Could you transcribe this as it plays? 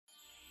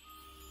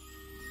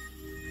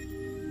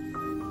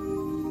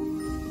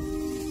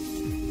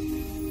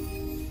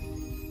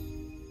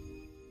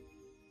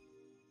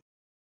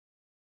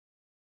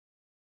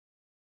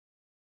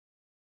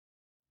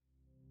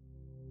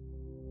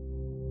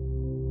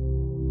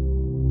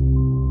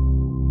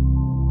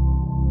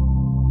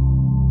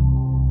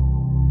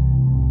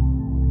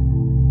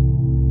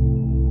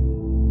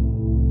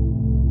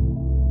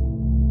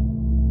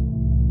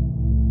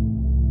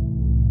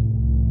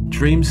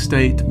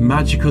Dreamstate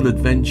Magical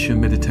Adventure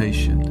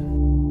Meditation.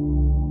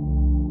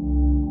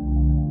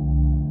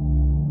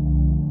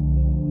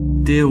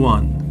 Dear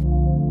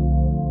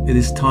one, it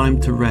is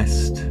time to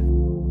rest.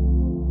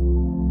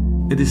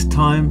 It is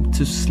time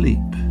to sleep.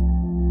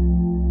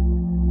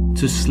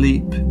 To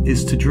sleep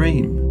is to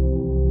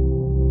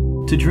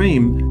dream. To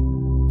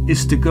dream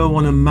is to go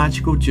on a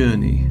magical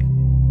journey.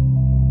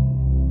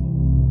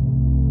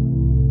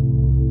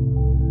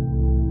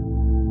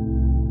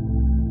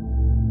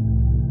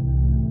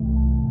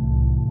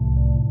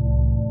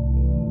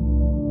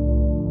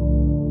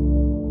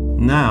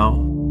 Now,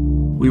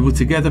 we will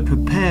together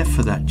prepare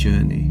for that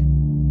journey,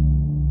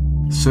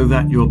 so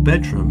that your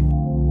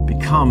bedroom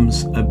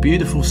becomes a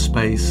beautiful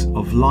space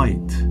of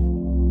light.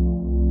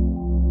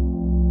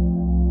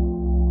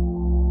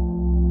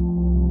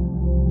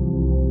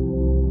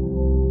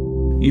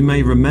 You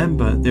may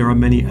remember there are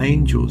many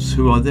angels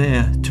who are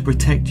there to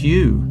protect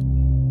you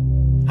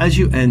as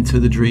you enter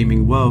the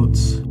dreaming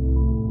worlds.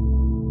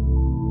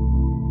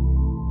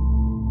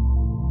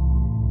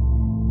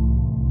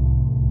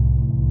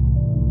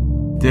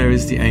 There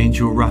is the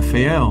angel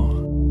Raphael.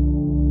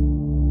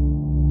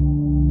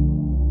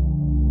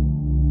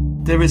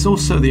 There is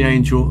also the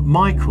angel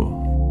Michael,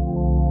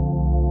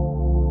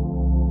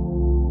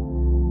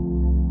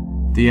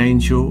 the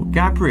angel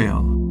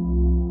Gabriel,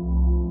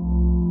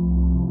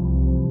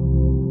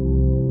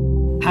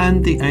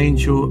 and the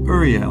angel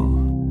Uriel.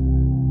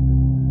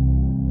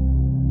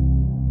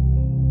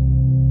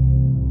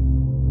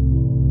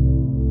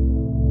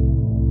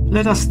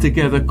 Let us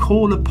together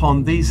call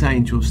upon these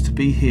angels to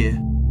be here,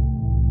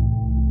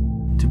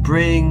 to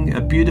bring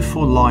a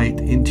beautiful light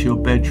into your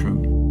bedroom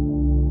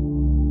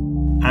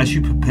as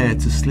you prepare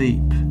to sleep.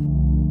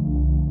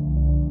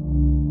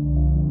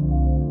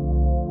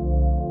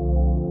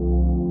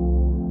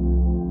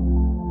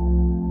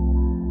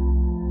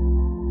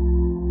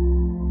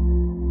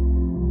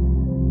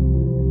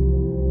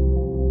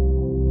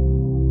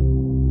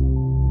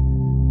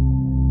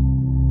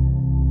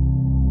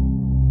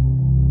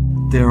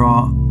 There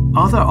are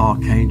other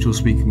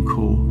archangels we can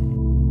call.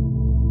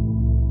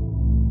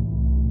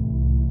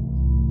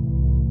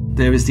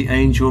 There is the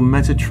angel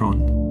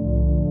Metatron,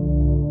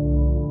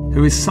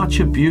 who is such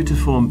a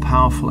beautiful and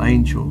powerful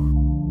angel,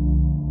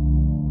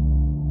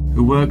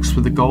 who works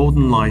with the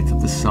golden light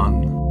of the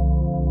sun.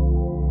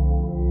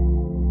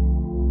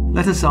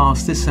 Let us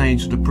ask this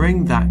angel to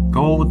bring that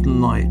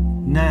golden light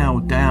now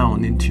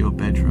down into your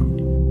bedroom.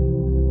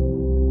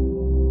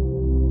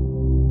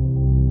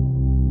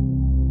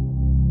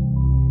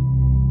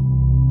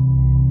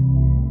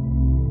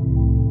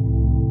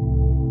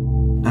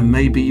 And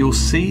maybe you'll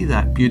see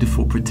that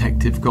beautiful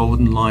protective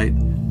golden light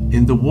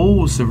in the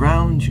walls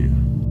around you.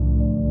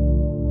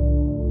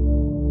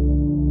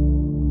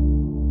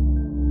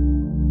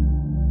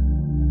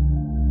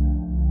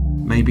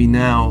 Maybe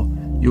now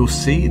you'll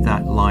see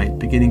that light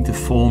beginning to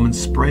form and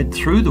spread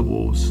through the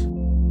walls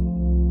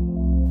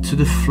to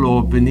the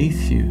floor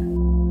beneath you.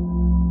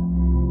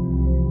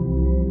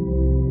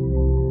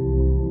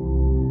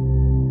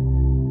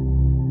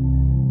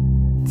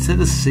 To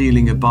the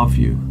ceiling above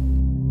you.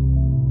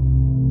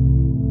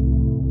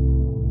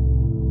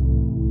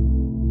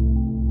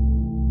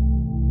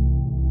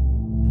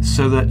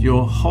 So that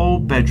your whole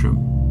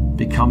bedroom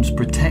becomes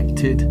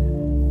protected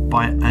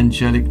by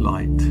angelic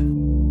light.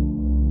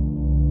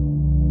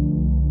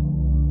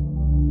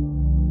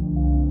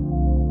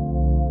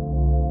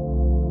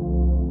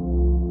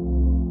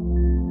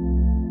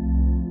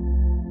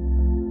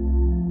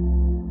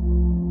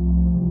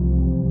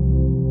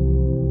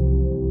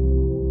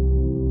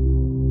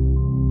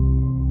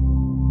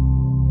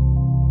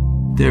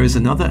 There is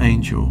another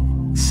angel,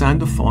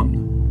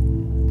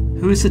 Sandalphon,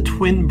 who is a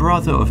twin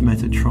brother of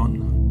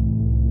Metatron.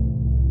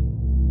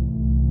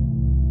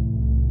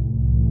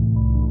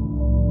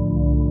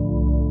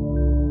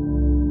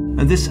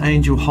 And this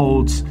angel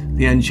holds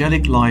the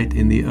angelic light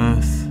in the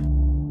earth.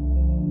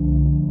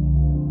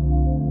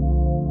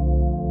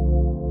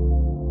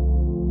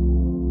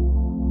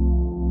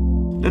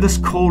 Let us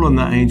call on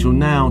that angel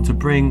now to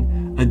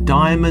bring a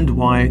diamond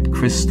white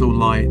crystal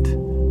light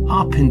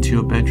up into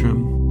your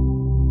bedroom.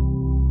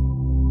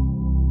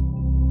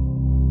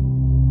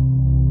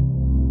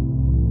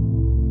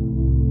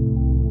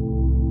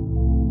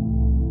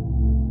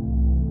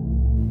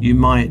 You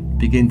might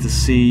begin to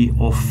see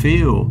or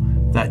feel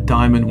that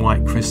diamond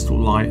white crystal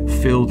light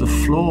fill the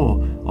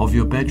floor of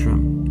your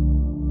bedroom.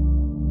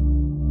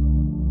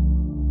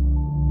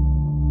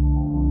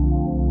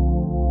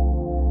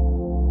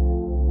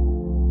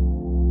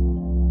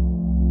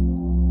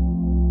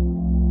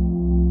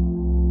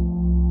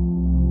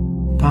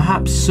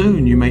 Perhaps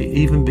soon you may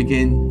even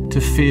begin to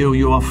feel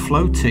you are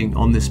floating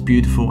on this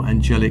beautiful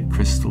angelic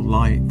crystal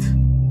light.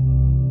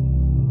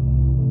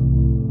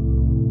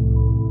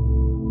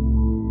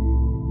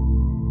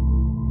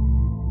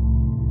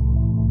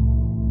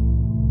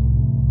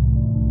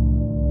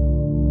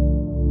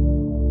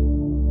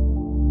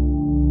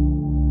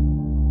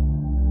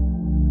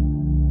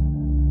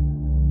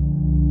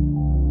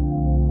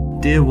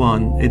 Dear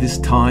one, it is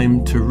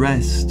time to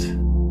rest.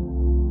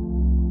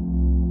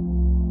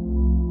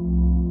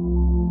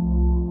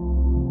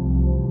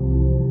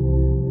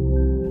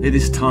 It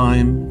is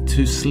time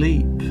to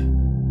sleep.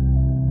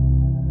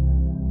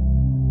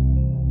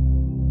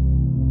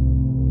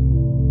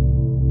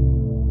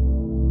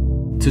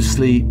 To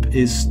sleep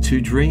is to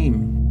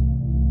dream.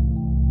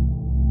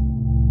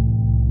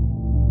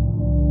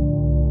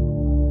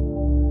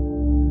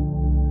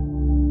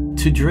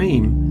 To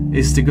dream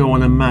is to go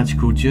on a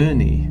magical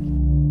journey.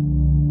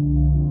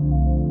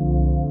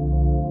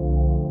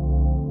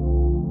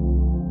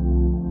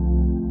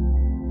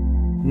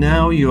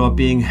 Now you are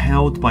being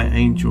held by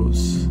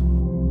angels.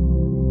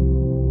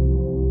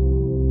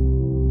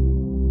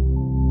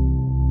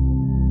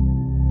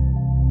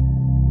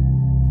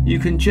 You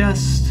can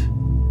just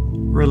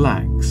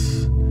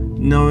relax,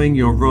 knowing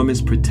your room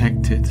is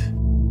protected.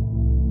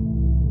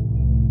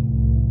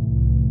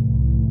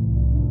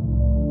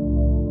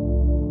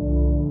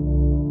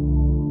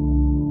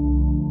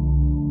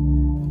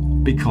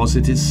 Because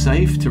it is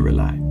safe to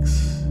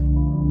relax.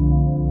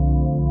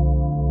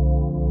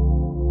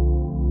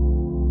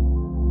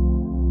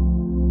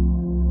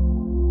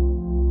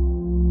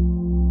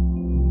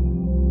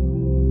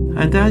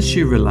 And as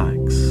you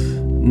relax,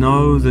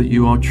 know that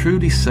you are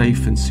truly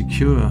safe and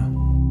secure,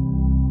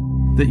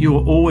 that you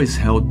are always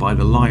held by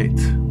the light.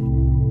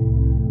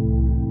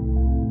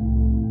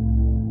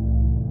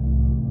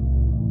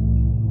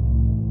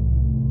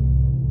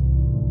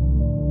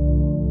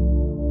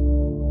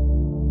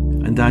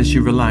 And as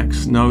you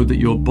relax, know that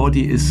your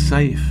body is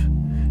safe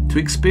to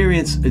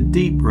experience a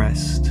deep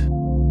rest,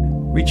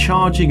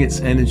 recharging its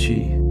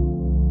energy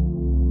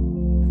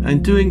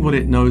and doing what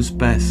it knows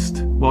best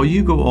while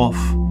you go off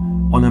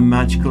on a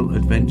magical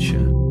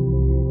adventure.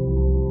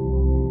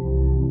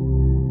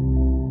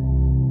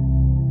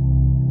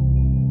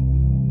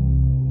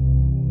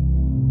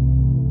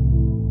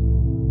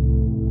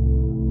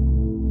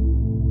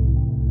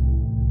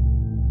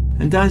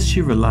 And as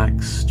you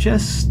relax,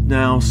 just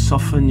now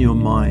soften your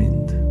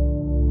mind.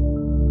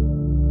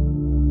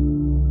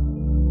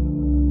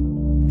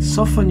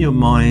 Soften your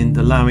mind,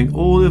 allowing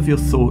all of your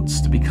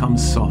thoughts to become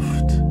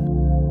soft.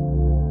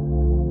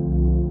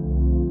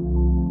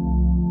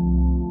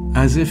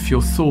 As if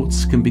your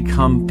thoughts can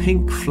become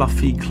pink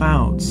fluffy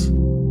clouds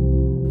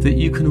that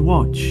you can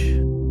watch.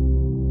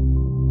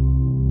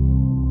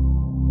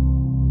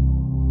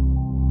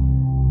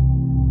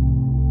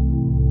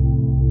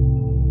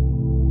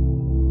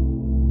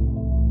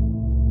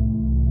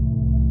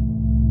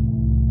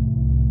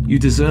 You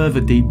deserve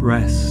a deep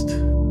rest.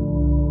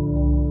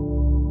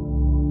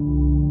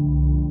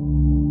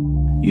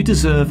 You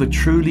deserve a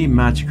truly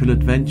magical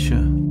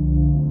adventure.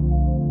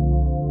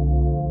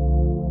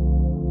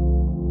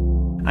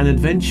 An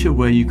adventure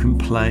where you can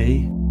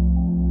play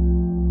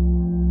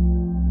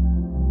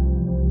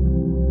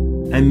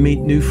and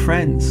meet new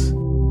friends,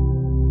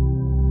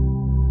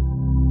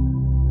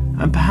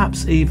 and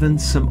perhaps even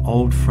some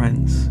old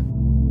friends.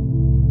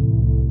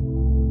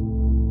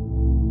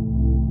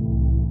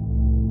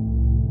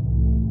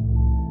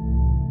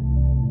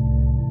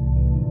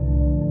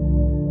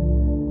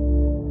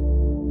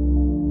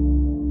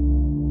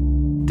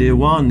 Dear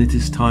one, it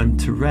is time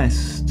to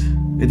rest.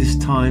 It is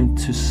time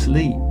to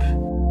sleep.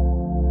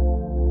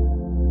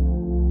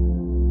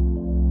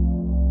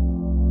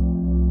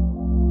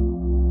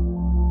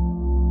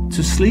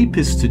 To sleep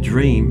is to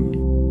dream.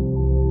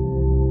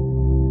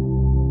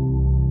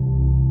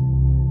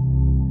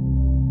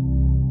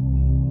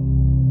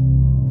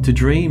 To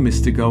dream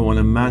is to go on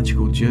a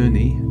magical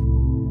journey.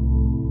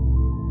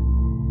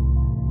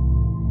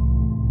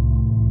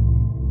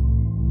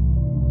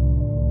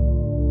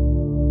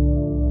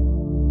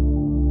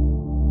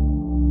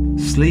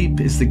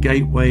 Sleep is the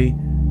gateway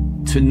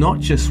to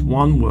not just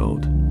one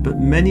world, but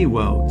many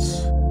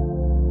worlds.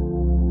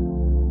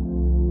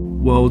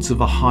 Worlds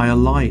of a higher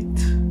light.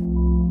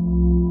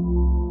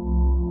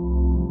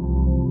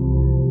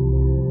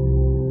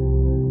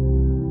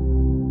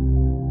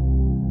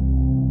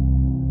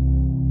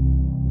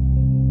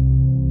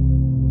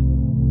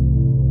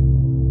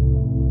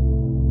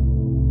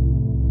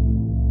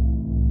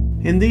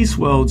 In these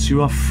worlds,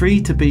 you are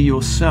free to be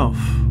yourself,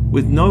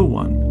 with no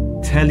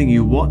one telling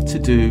you what to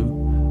do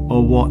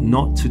or what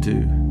not to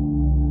do.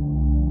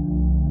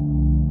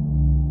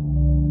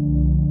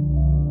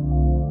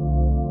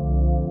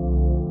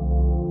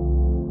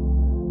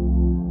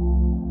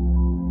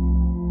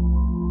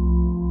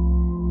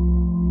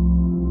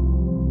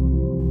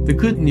 The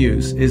good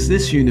news is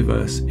this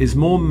universe is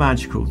more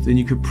magical than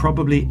you could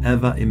probably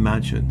ever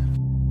imagine.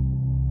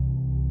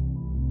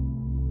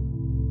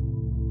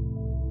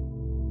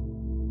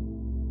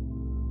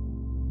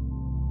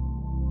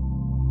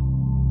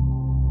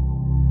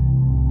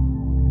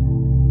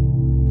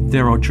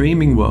 There are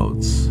dreaming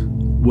worlds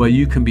where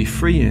you can be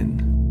free in,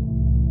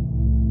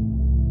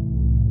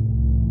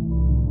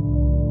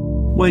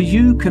 where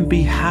you can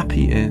be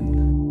happy in,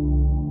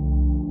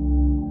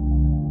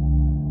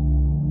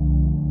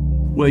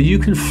 where you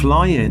can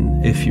fly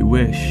in if you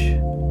wish,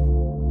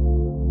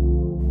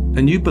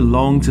 and you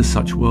belong to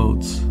such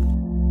worlds.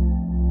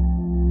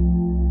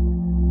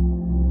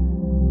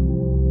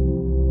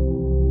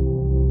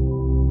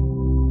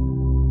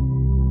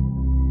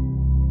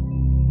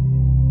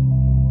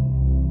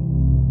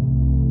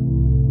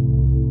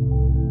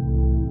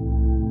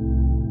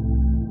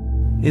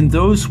 In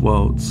those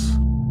worlds,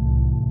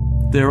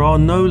 there are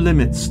no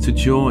limits to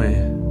joy,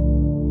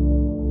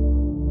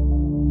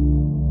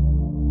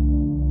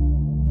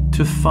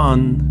 to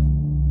fun,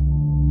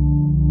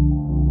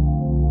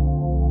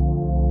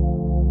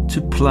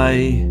 to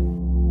play,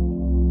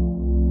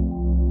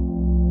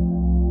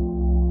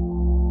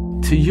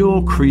 to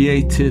your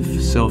creative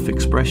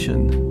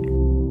self-expression.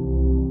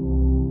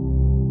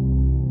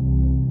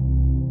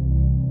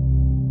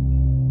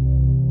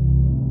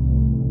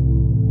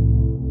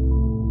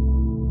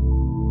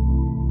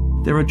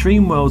 There are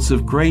dream worlds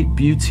of great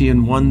beauty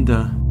and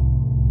wonder,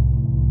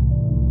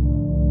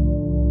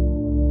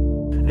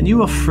 and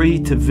you are free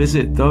to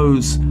visit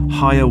those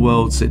higher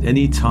worlds at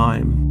any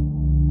time.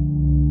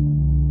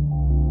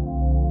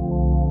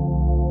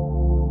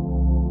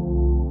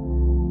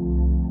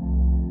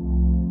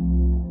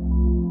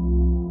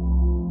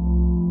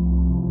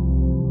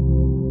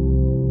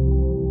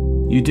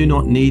 You do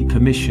not need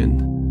permission,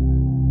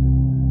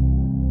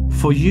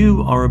 for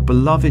you are a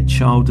beloved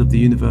child of the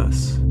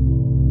universe.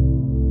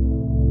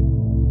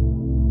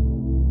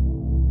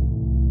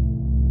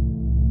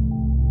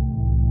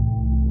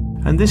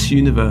 And this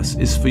universe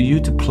is for you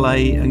to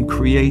play and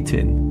create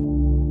in.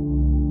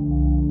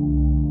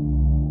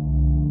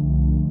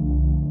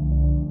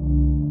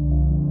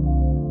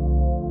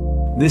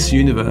 This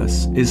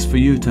universe is for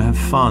you to have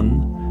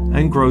fun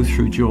and grow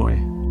through joy.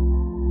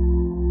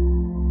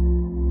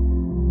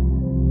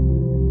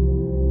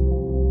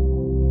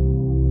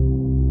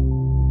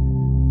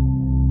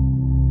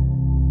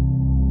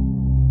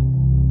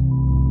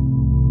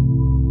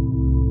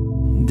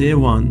 Dear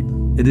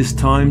one, it is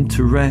time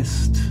to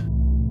rest.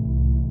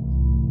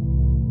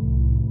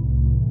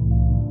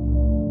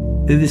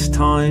 It is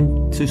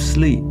time to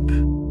sleep.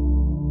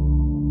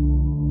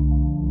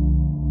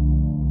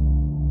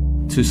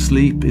 To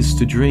sleep is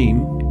to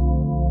dream.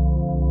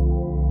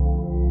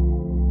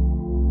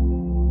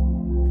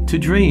 To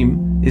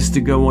dream is to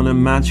go on a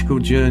magical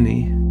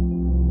journey.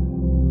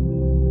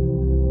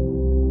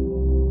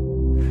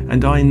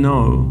 And I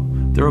know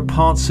there are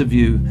parts of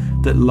you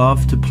that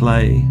love to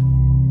play,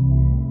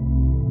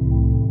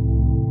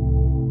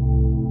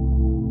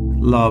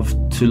 love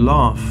to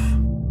laugh,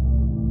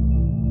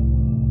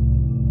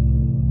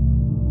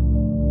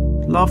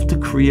 love to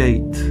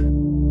create,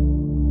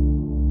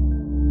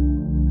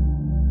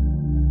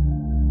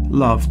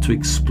 love to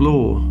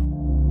explore,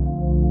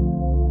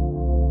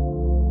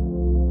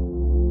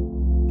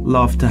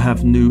 love to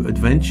have new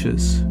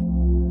adventures.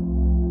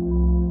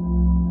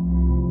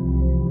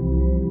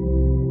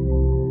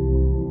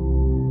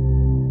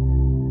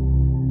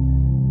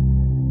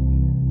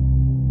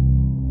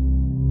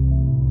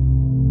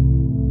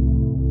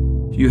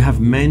 You have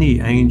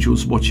many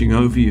angels watching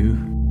over you.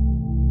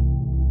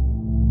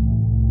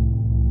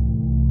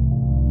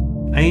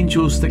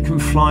 Angels that can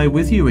fly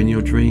with you in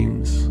your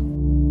dreams.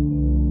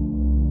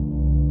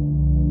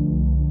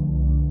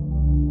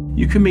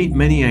 You can meet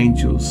many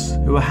angels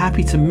who are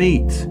happy to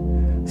meet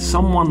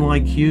someone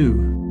like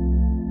you.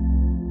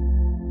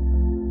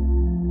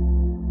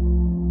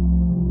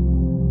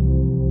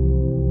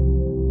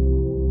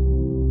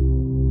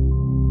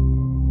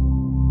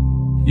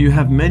 You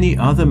have many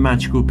other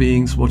magical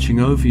beings watching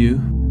over you.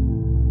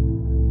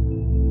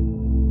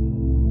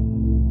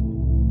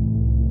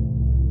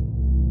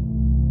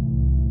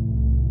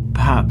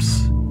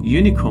 Perhaps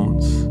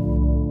unicorns.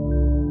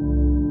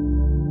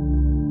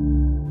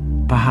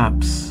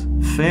 Perhaps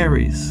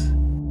fairies.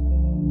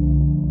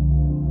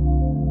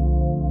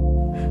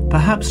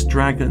 Perhaps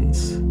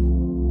dragons.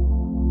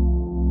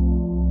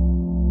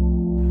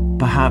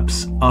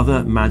 Perhaps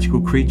other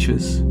magical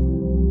creatures.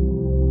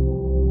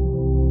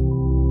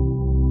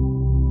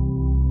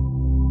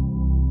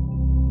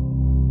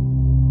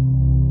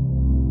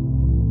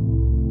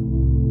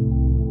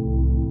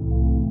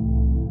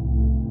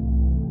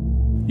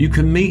 You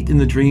can meet in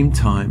the dream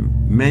time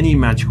many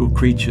magical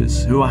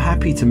creatures who are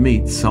happy to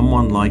meet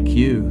someone like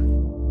you.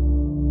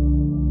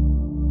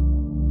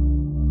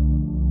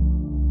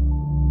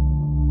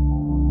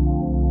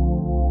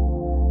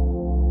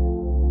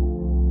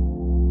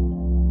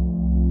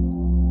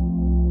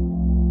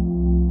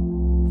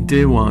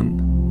 Dear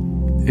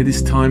one, it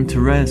is time to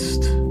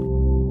rest.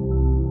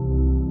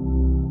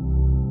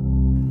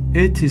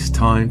 It is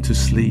time to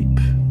sleep.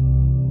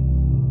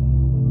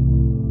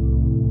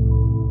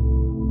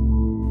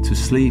 To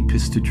sleep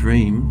is to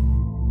dream.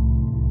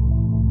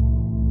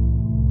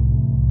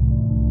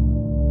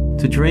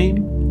 To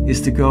dream is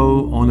to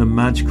go on a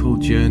magical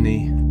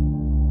journey.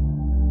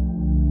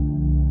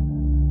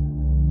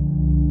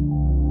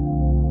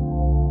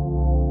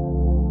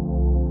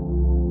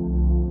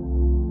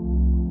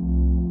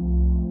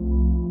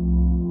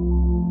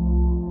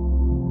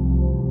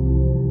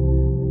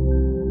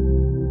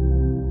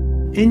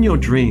 In your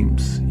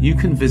dreams, you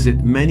can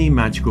visit many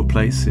magical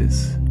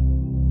places.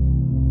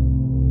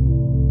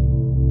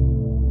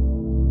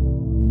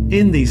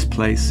 In these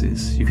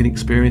places, you can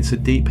experience a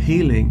deep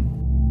healing.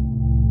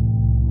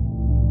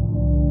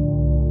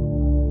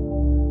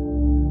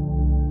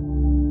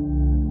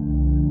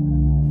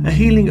 A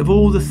healing of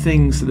all the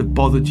things that have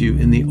bothered you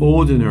in the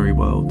ordinary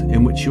world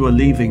in which you are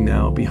leaving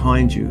now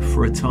behind you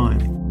for a time.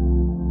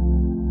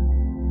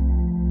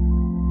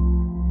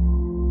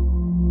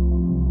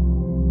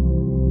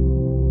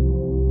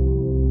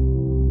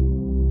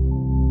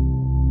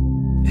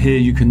 Here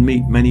you can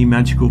meet many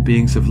magical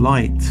beings of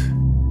light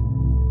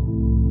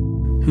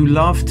who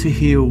love to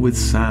heal with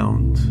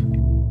sound,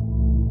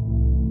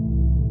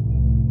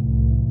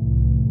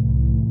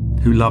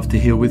 who love to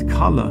heal with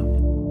colour,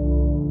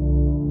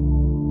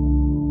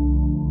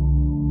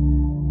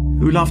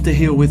 who love to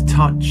heal with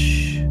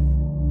touch,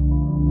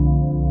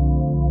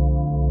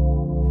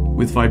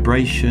 with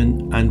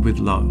vibration and with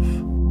love.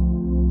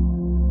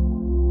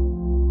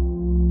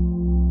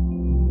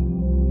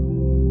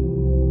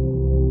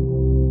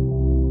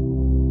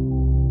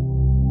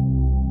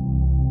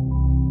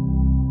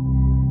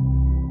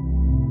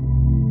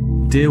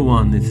 Dear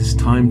one, it is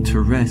time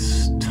to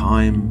rest,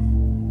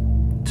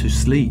 time to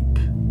sleep.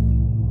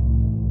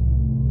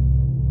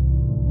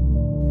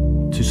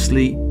 To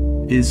sleep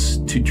is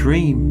to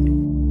dream.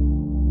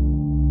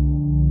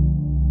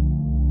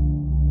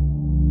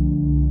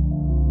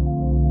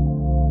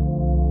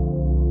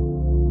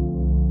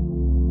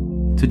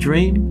 To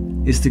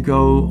dream is to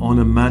go on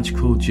a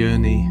magical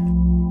journey.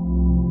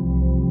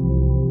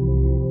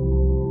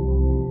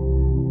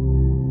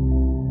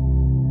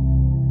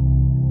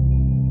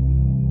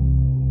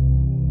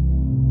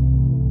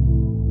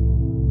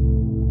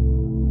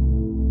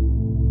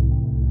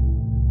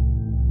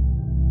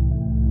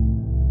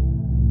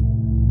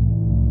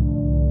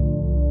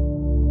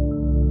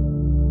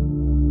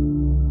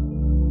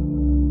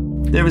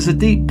 There is a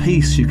deep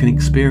peace you can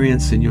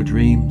experience in your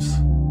dreams.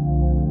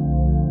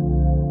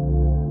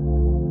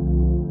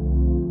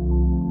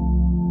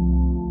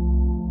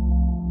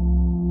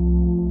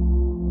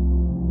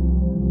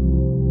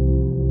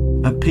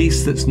 A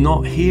peace that's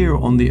not here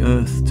on the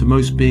earth to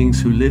most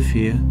beings who live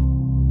here.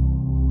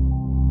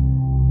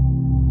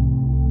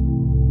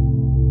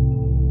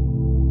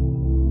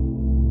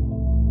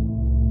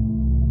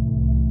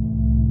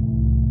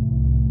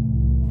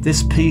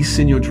 This peace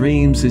in your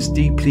dreams is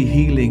deeply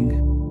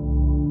healing.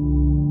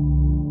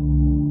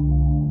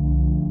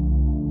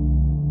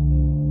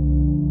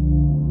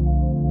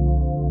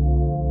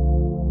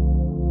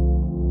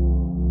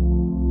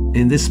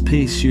 In this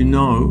peace, you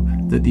know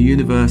that the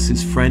universe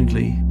is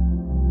friendly.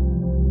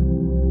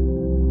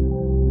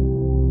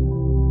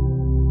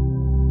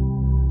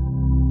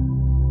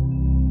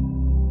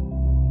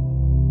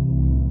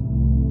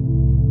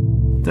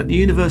 That the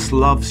universe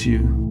loves you.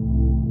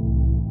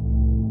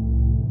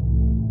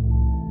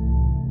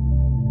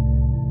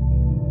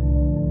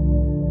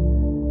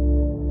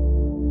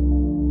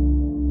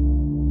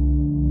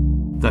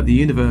 That the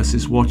universe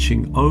is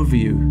watching over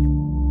you.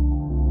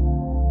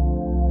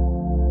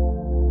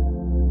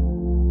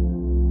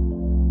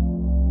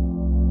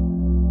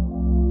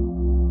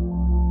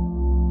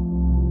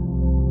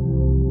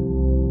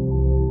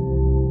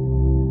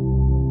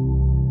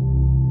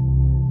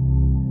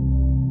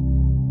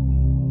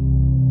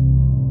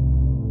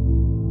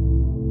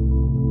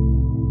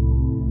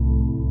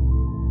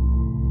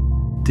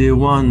 Dear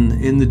one,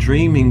 in the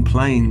dreaming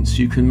planes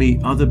you can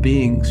meet other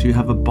beings you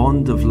have a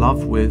bond of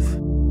love with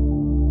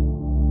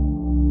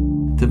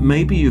that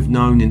maybe you've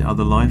known in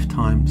other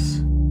lifetimes.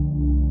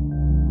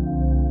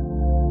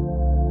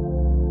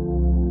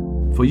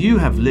 For you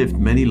have lived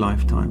many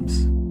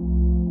lifetimes.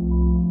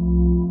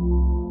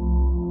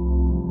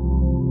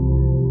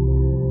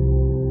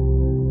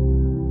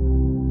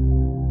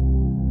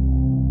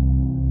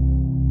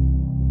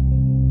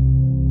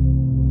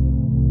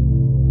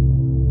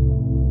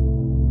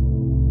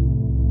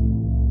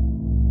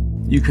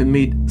 You can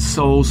meet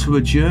souls who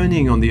are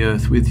journeying on the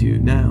earth with you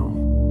now.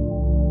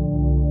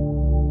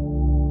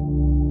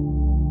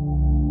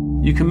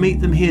 You can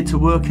meet them here to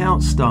work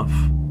out stuff.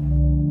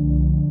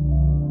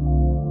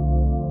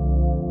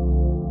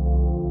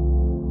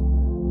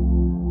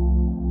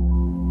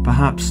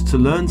 Perhaps to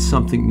learn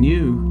something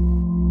new.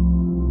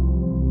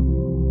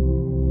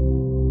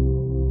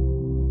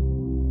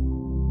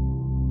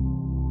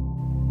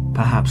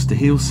 Perhaps to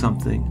heal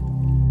something.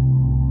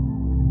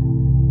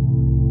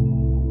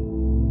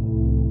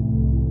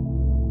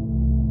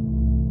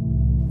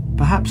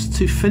 Perhaps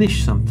to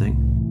finish something.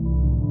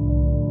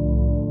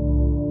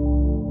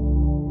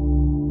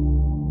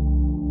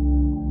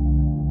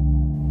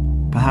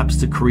 Perhaps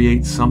to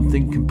create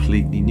something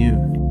completely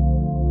new.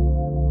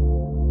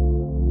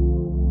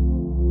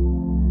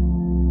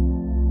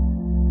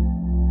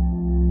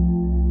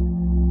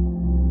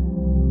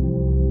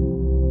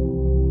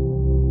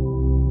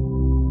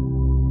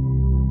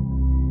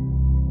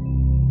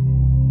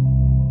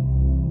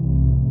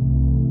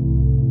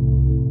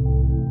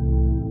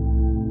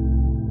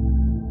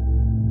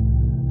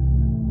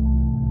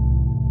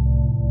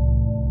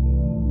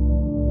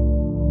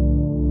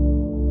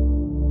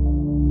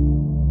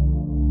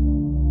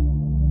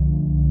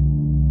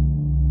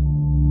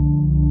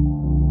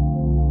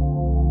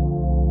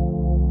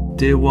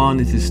 Dear one,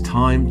 it is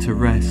time to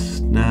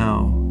rest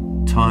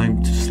now,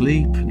 time to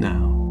sleep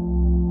now.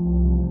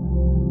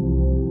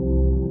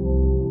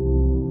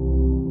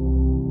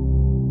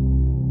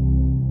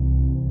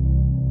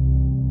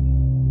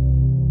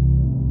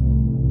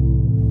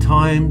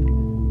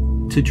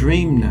 time to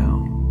dream now.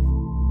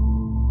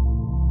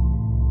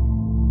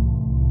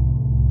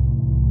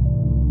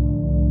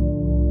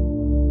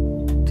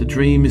 To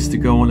dream is to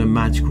go on a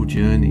magical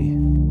journey.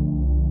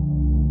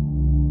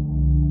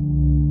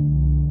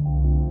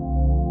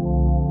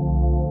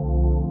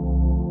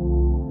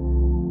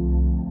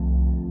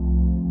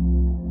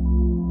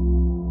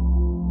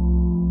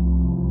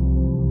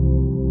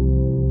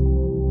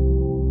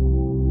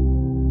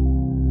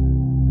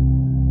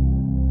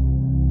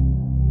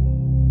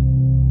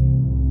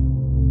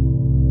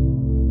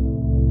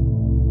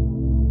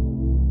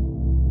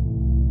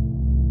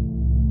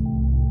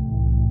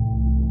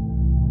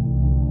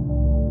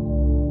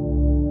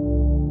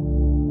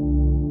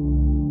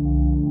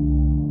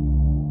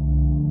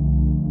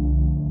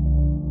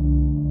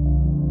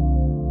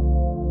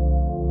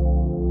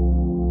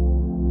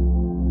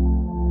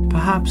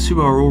 Perhaps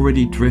you are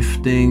already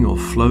drifting or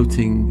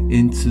floating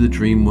into the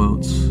dream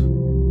worlds.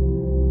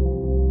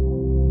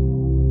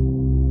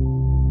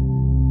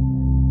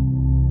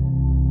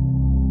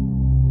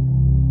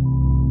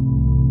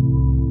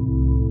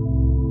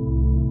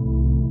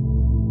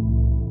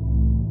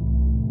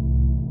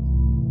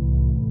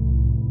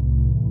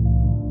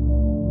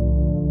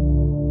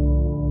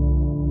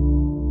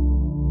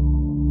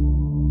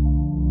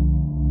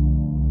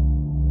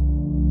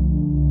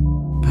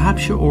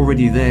 Perhaps you're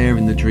already there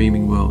in the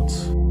dreaming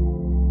worlds.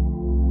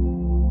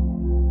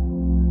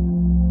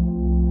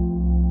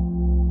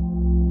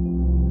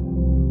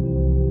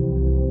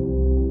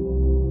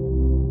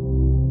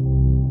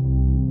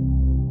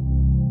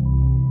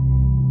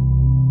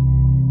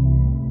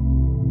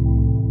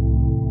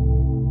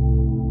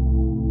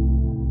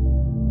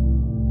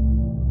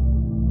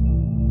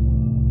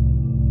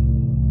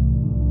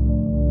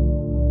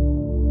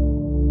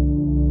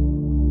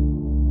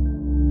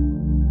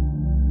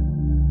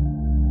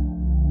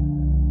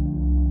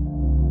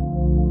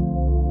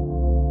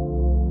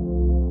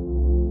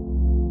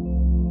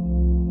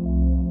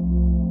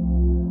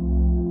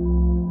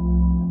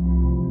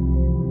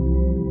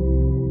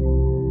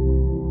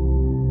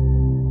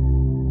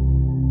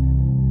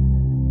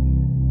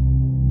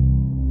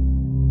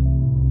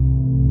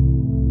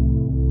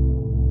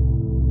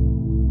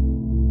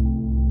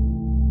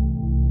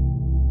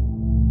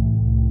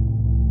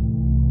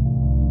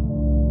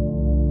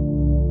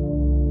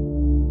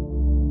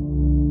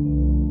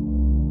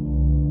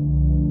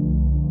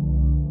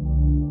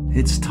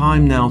 It's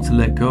time now to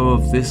let go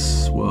of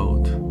this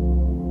world,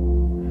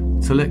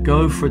 to let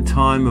go for a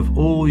time of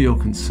all your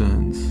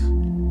concerns.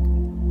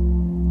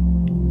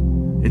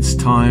 It's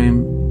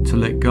time to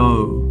let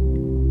go,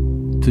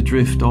 to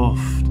drift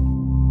off,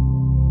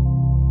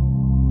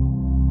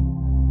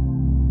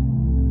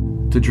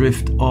 to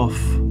drift off,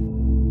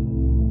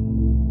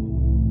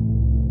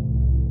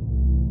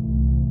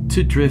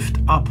 to drift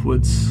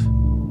upwards,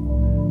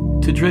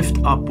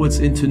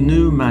 into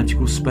new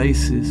magical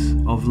spaces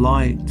of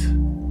light,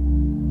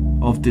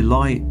 of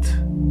delight,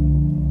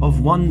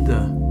 of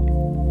wonder,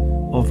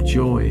 of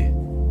joy,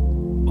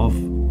 of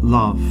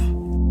love.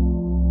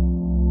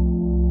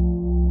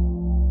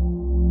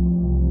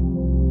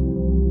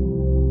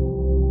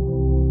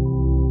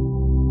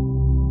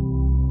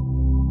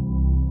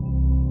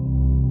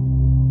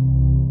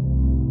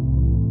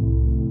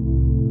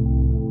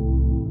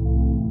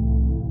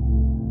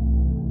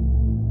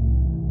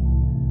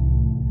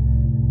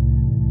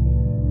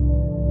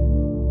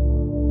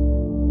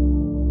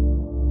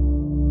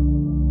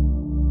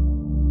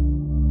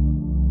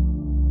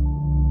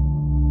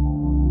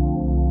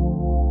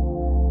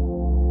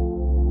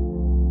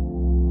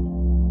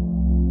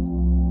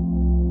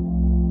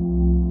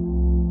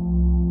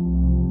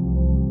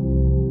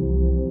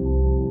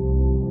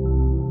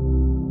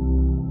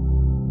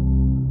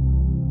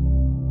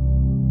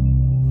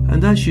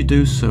 And as you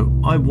do so,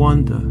 I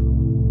wonder,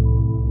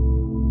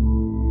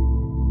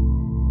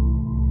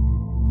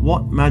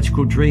 what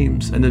magical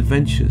dreams and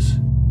adventures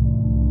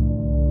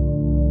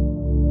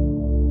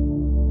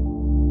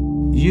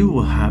you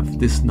will have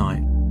this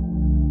night.